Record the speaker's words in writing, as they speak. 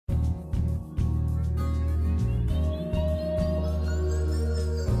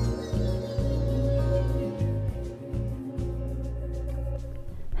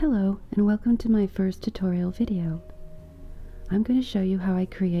Hello and welcome to my first tutorial video. I'm going to show you how I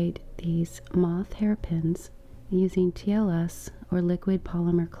create these moth hairpins using TLS or liquid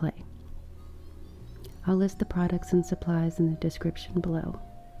polymer clay. I'll list the products and supplies in the description below.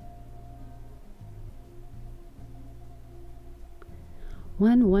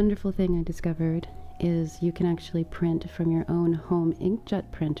 One wonderful thing I discovered is you can actually print from your own home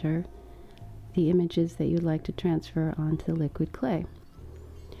inkjet printer the images that you'd like to transfer onto the liquid clay.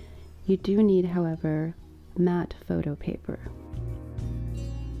 You do need, however, matte photo paper.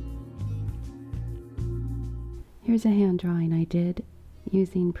 Here's a hand drawing I did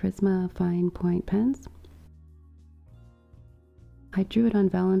using Prisma fine point pens. I drew it on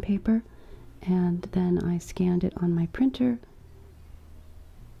vellum paper and then I scanned it on my printer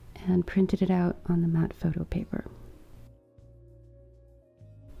and printed it out on the matte photo paper.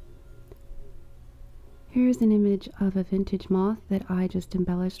 Here's an image of a vintage moth that I just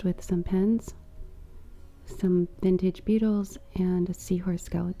embellished with some pens, some vintage beetles, and a seahorse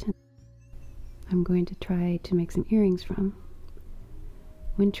skeleton. I'm going to try to make some earrings from.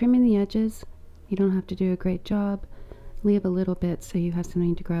 When trimming the edges, you don't have to do a great job. Leave a little bit so you have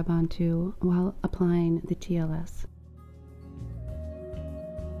something to grab onto while applying the TLS.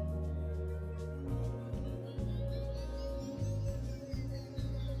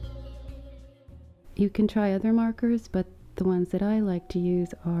 You can try other markers, but the ones that I like to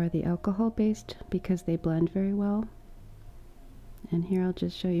use are the alcohol based because they blend very well. And here I'll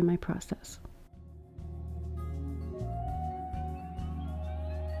just show you my process.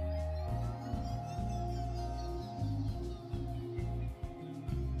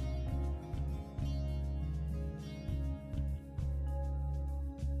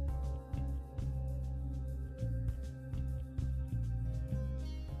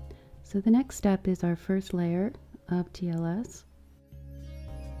 So the next step is our first layer of TLS.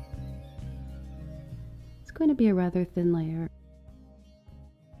 It's going to be a rather thin layer.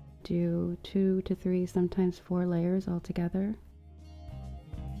 Do 2 to 3, sometimes 4 layers all together.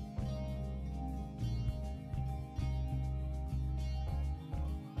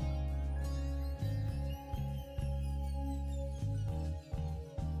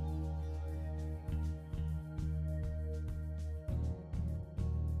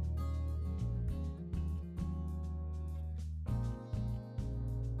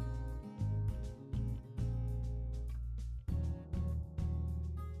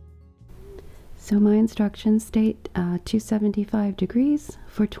 So my instructions state 275 degrees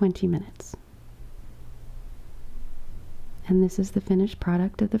for 20 minutes. And this is the finished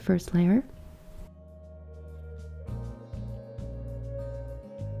product of the first layer.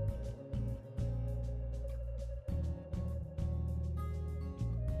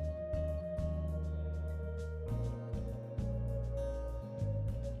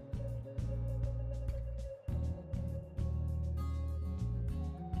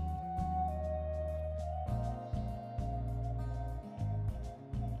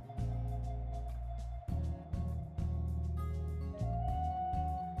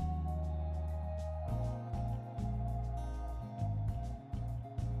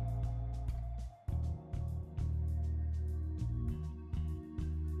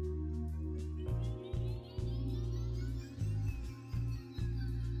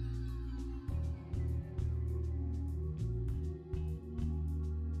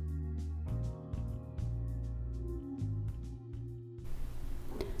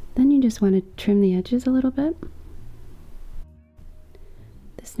 Then you just want to trim the edges a little bit.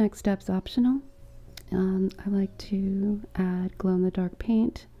 This next step's optional. I like to add glow-in-the-dark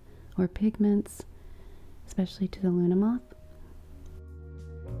paint or pigments, especially to the Luna moth.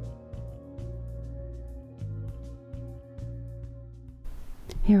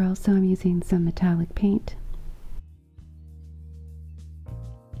 Here also I'm using some metallic paint.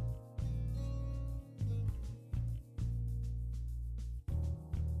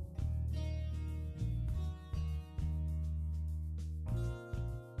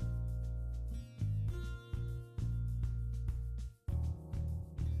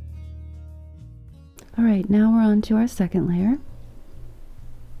 Alright, now we're on to our second layer.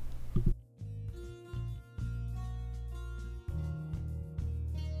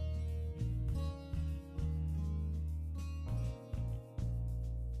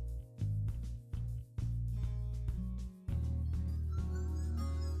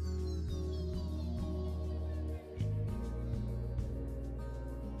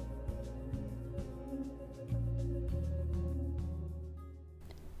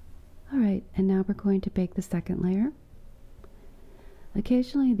 Alright, and now we're going to bake the second layer.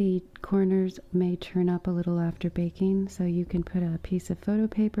 Occasionally the corners may turn up a little after baking, so you can put a piece of photo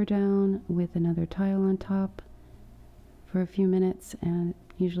paper down with another tile on top for a few minutes, and it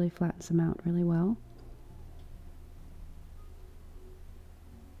usually flattens them out really well.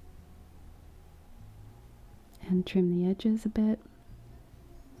 And trim the edges a bit.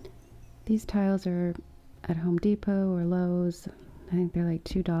 These tiles are at Home Depot or Lowe's. I think they're like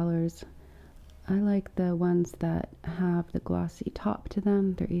 $2. I like the ones that have the glossy top to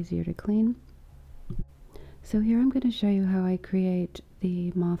them. They're easier to clean. So here I'm going to show you how I create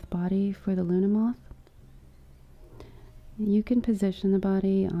the moth body for the Luna moth. You can position the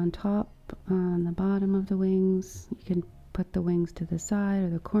body on top, on the bottom of the wings. You can put the wings to the side or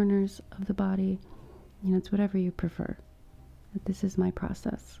the corners of the body. You know, it's whatever you prefer. But this is my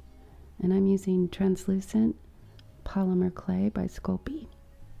process. And I'm using translucent polymer clay by Sculpey.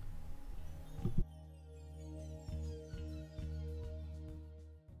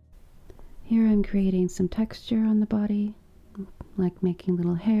 Here I'm creating some texture on the body, like making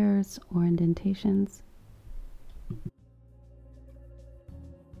little hairs or indentations.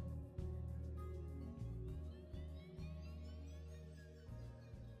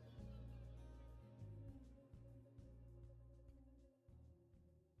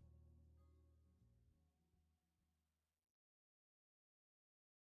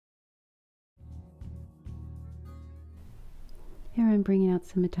 Here I'm bringing out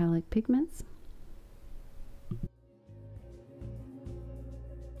some metallic pigments.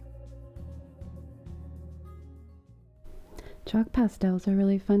 Chalk pastels are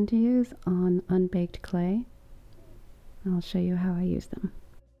really fun to use on unbaked clay. I'll show you how I use them.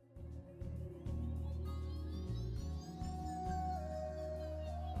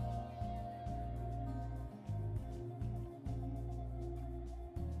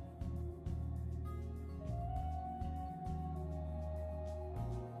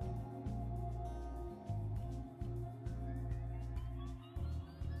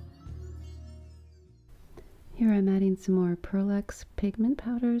 Here I'm adding some more Pearlescent pigment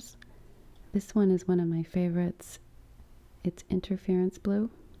powders. This one is one of my favorites. It's Interference Blue.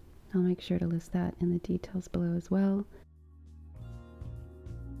 I'll make sure to list that in the details below as well.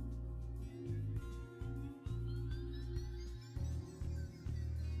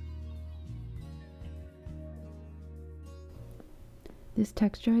 This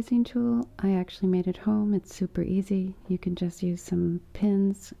texturizing tool I actually made at home. It's super easy. You can just use some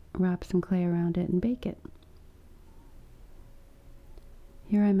pins, wrap some clay around it, and bake it.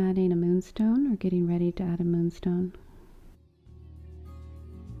 Here I'm adding a moonstone, or getting ready to add a moonstone.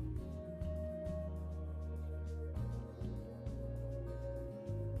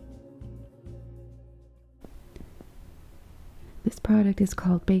 This product is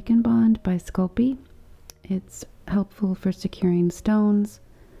called Bacon Bond by Sculpey. It's helpful for securing stones.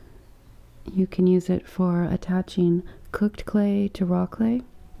 You can use it for attaching cooked clay to raw clay.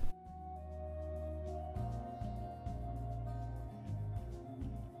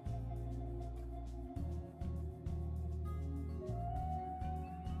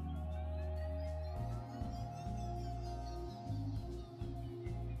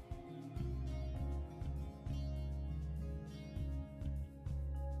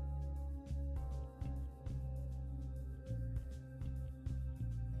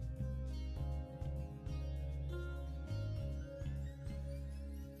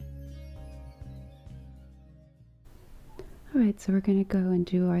 Alright, so we're going to go and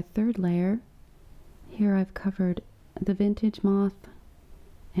do our third layer. Here I've covered the vintage moth,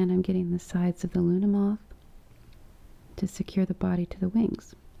 and I'm getting the sides of the Luna moth to secure the body to the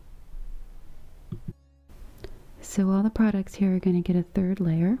wings. So all the products here are going to get a third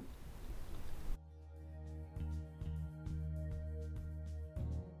layer.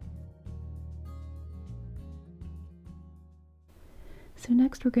 So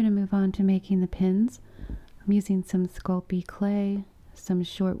next we're going to move on to making the pins. I'm using some Sculpey clay, some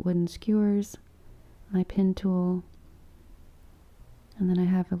short wooden skewers, my pin tool, and then I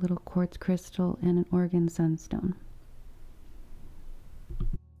have a little quartz crystal and an Oregon sunstone.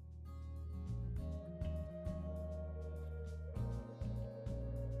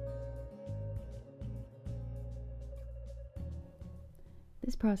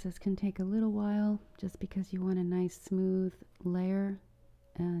 This process can take a little while just because you want a nice smooth layer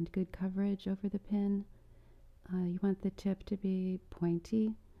and good coverage over the pin. You want the tip to be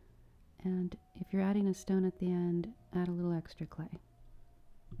pointy, and if you're adding a stone at the end, add a little extra clay.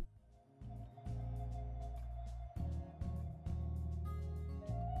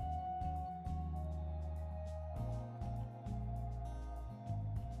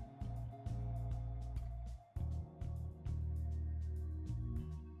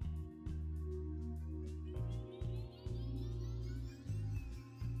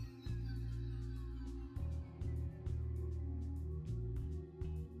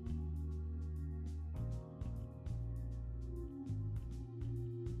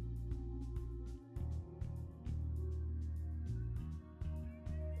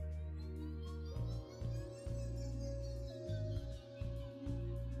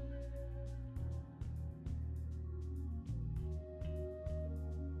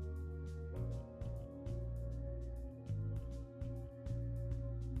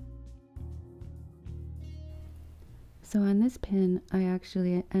 So on this pin, I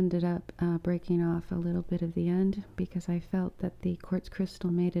actually ended up breaking off a little bit of the end because I felt that the quartz crystal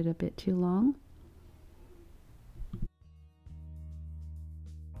made it a bit too long.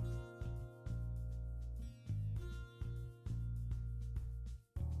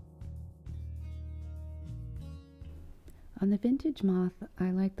 On the vintage moth,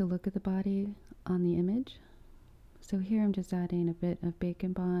 I like the look of the body on the image. So here I'm just adding a bit of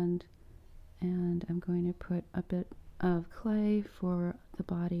Bacon Bond, and I'm going to put a bit of clay for the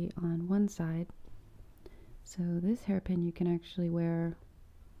body on one side. So this hairpin you can actually wear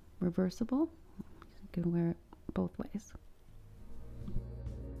reversible. You can wear it both ways.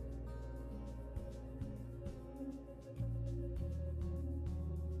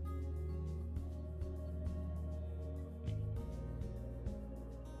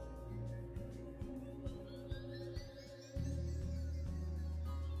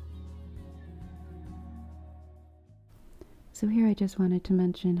 So here I just wanted to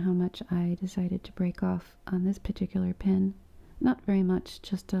mention how much I decided to break off on this particular pin. Not very much,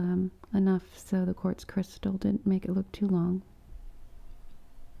 just enough so the quartz crystal didn't make it look too long.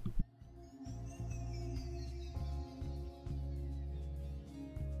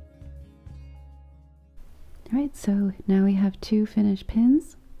 Alright, so now we have two finished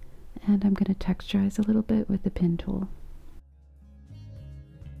pins, and I'm going to texturize a little bit with the pin tool.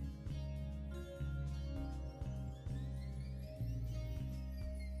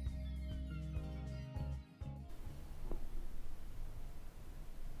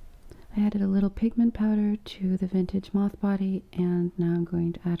 I added a little pigment powder to the vintage moth body, and now I'm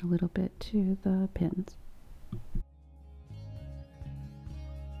going to add a little bit to the pins.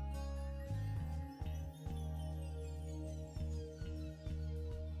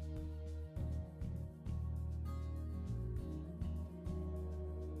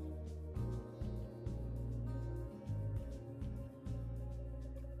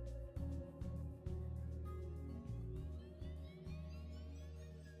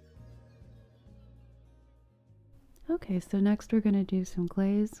 Okay, so next we're going to do some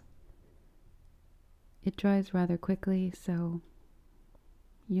glaze. It dries rather quickly, so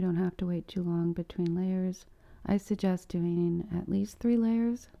you don't have to wait too long between layers. I suggest doing at least 3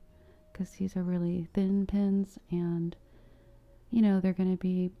 layers because these are really thin pins, and you know they're going to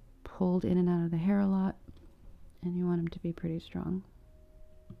be pulled in and out of the hair a lot, and you want them to be pretty strong.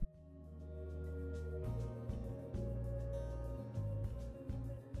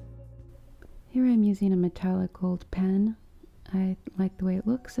 Here I'm using a metallic gold pen. I like the way it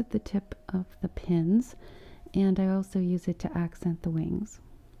looks at the tip of the pins, and I also use it to accent the wings.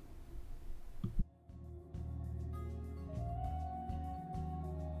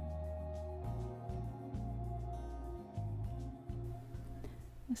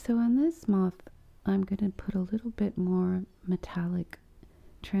 So on this moth, I'm going to put a little bit more metallic,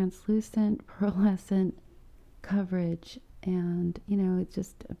 translucent, pearlescent coverage, and you know, it's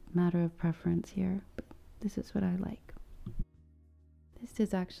just a matter of preference here, but this is what I like. This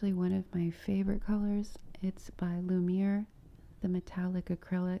is actually one of my favorite colors. It's by Lumiere, the metallic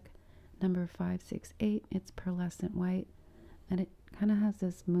acrylic number 568. It's pearlescent white, and it kind of has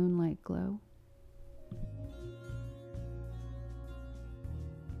this moonlight glow.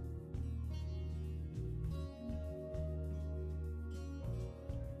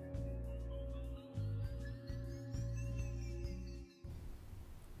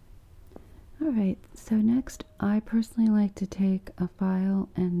 Alright, so next I personally like to take a file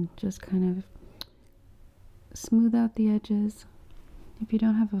and just kind of smooth out the edges. If you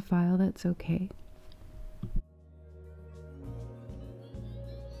don't have a file, that's okay.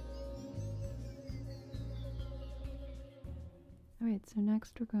 Alright, so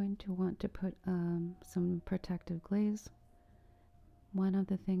next we're going to want to put some protective glaze. One of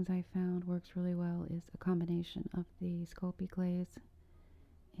the things I found works really well is a combination of the Sculpey glaze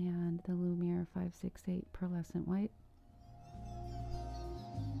and the Lumiere 568 pearlescent white.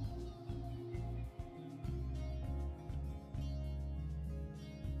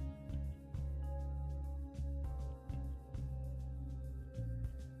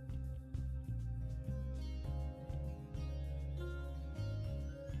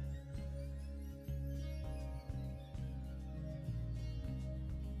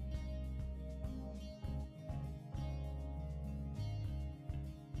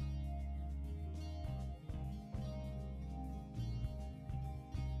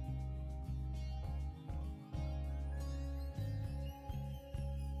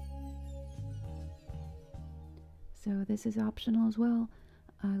 So this is optional as well.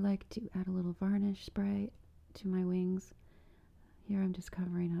 I like to add a little varnish spray to my wings. Here I'm just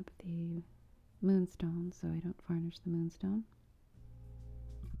covering up the moonstone so I don't varnish the moonstone.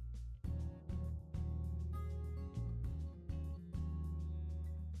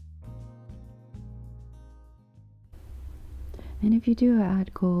 And if you do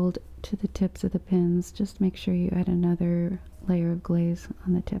add gold to the tips of the pins, just make sure you add another layer of glaze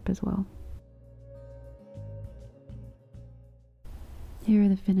on the tip as well. Here are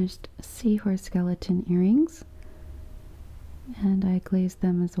the finished seahorse skeleton earrings, and I glazed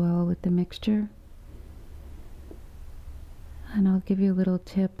them as well with the mixture. And I'll give you a little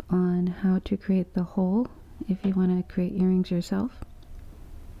tip on how to create the hole if you want to create earrings yourself.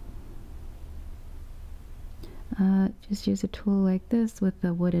 Just use a tool like this with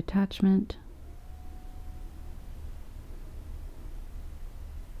the wood attachment.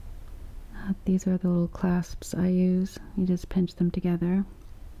 These are the little clasps I use. You just pinch them together.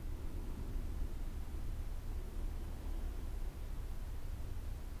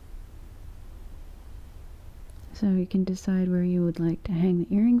 So you can decide where you would like to hang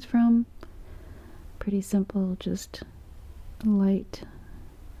the earrings from. Pretty simple, just light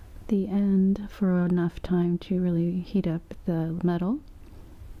the end for enough time to really heat up the metal,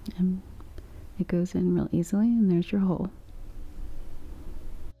 and it goes in real easily, and there's your hole.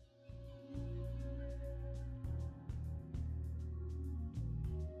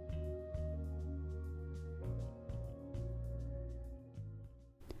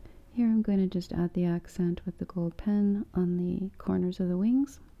 Here I'm going to just add the accent with the gold pen on the corners of the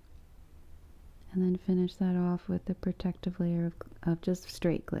wings, and then finish that off with a protective layer of just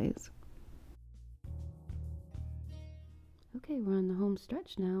straight glaze. Okay, we're on the home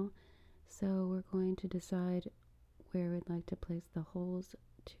stretch now, so we're going to decide where we'd like to place the holes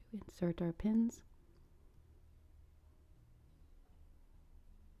to insert our pins.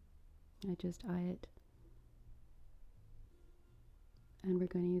 I just eye it, and we're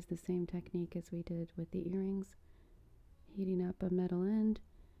going to use the same technique as we did with the earrings, heating up a metal end,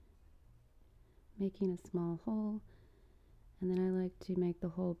 making a small hole, and then I like to make the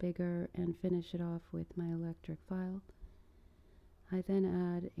hole bigger and finish it off with my electric file. I then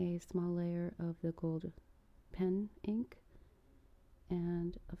add a small layer of the gold pen ink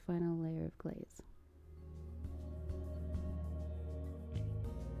and a final layer of glaze.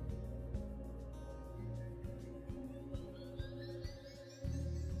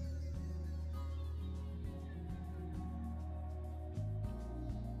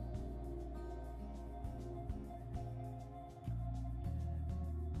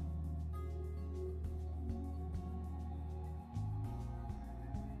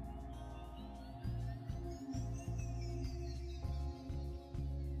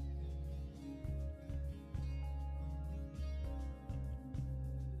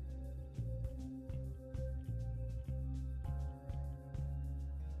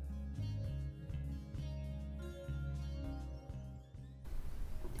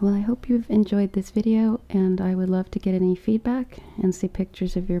 Well, I hope you've enjoyed this video, and I would love to get any feedback and see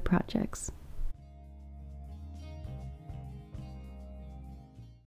pictures of your projects.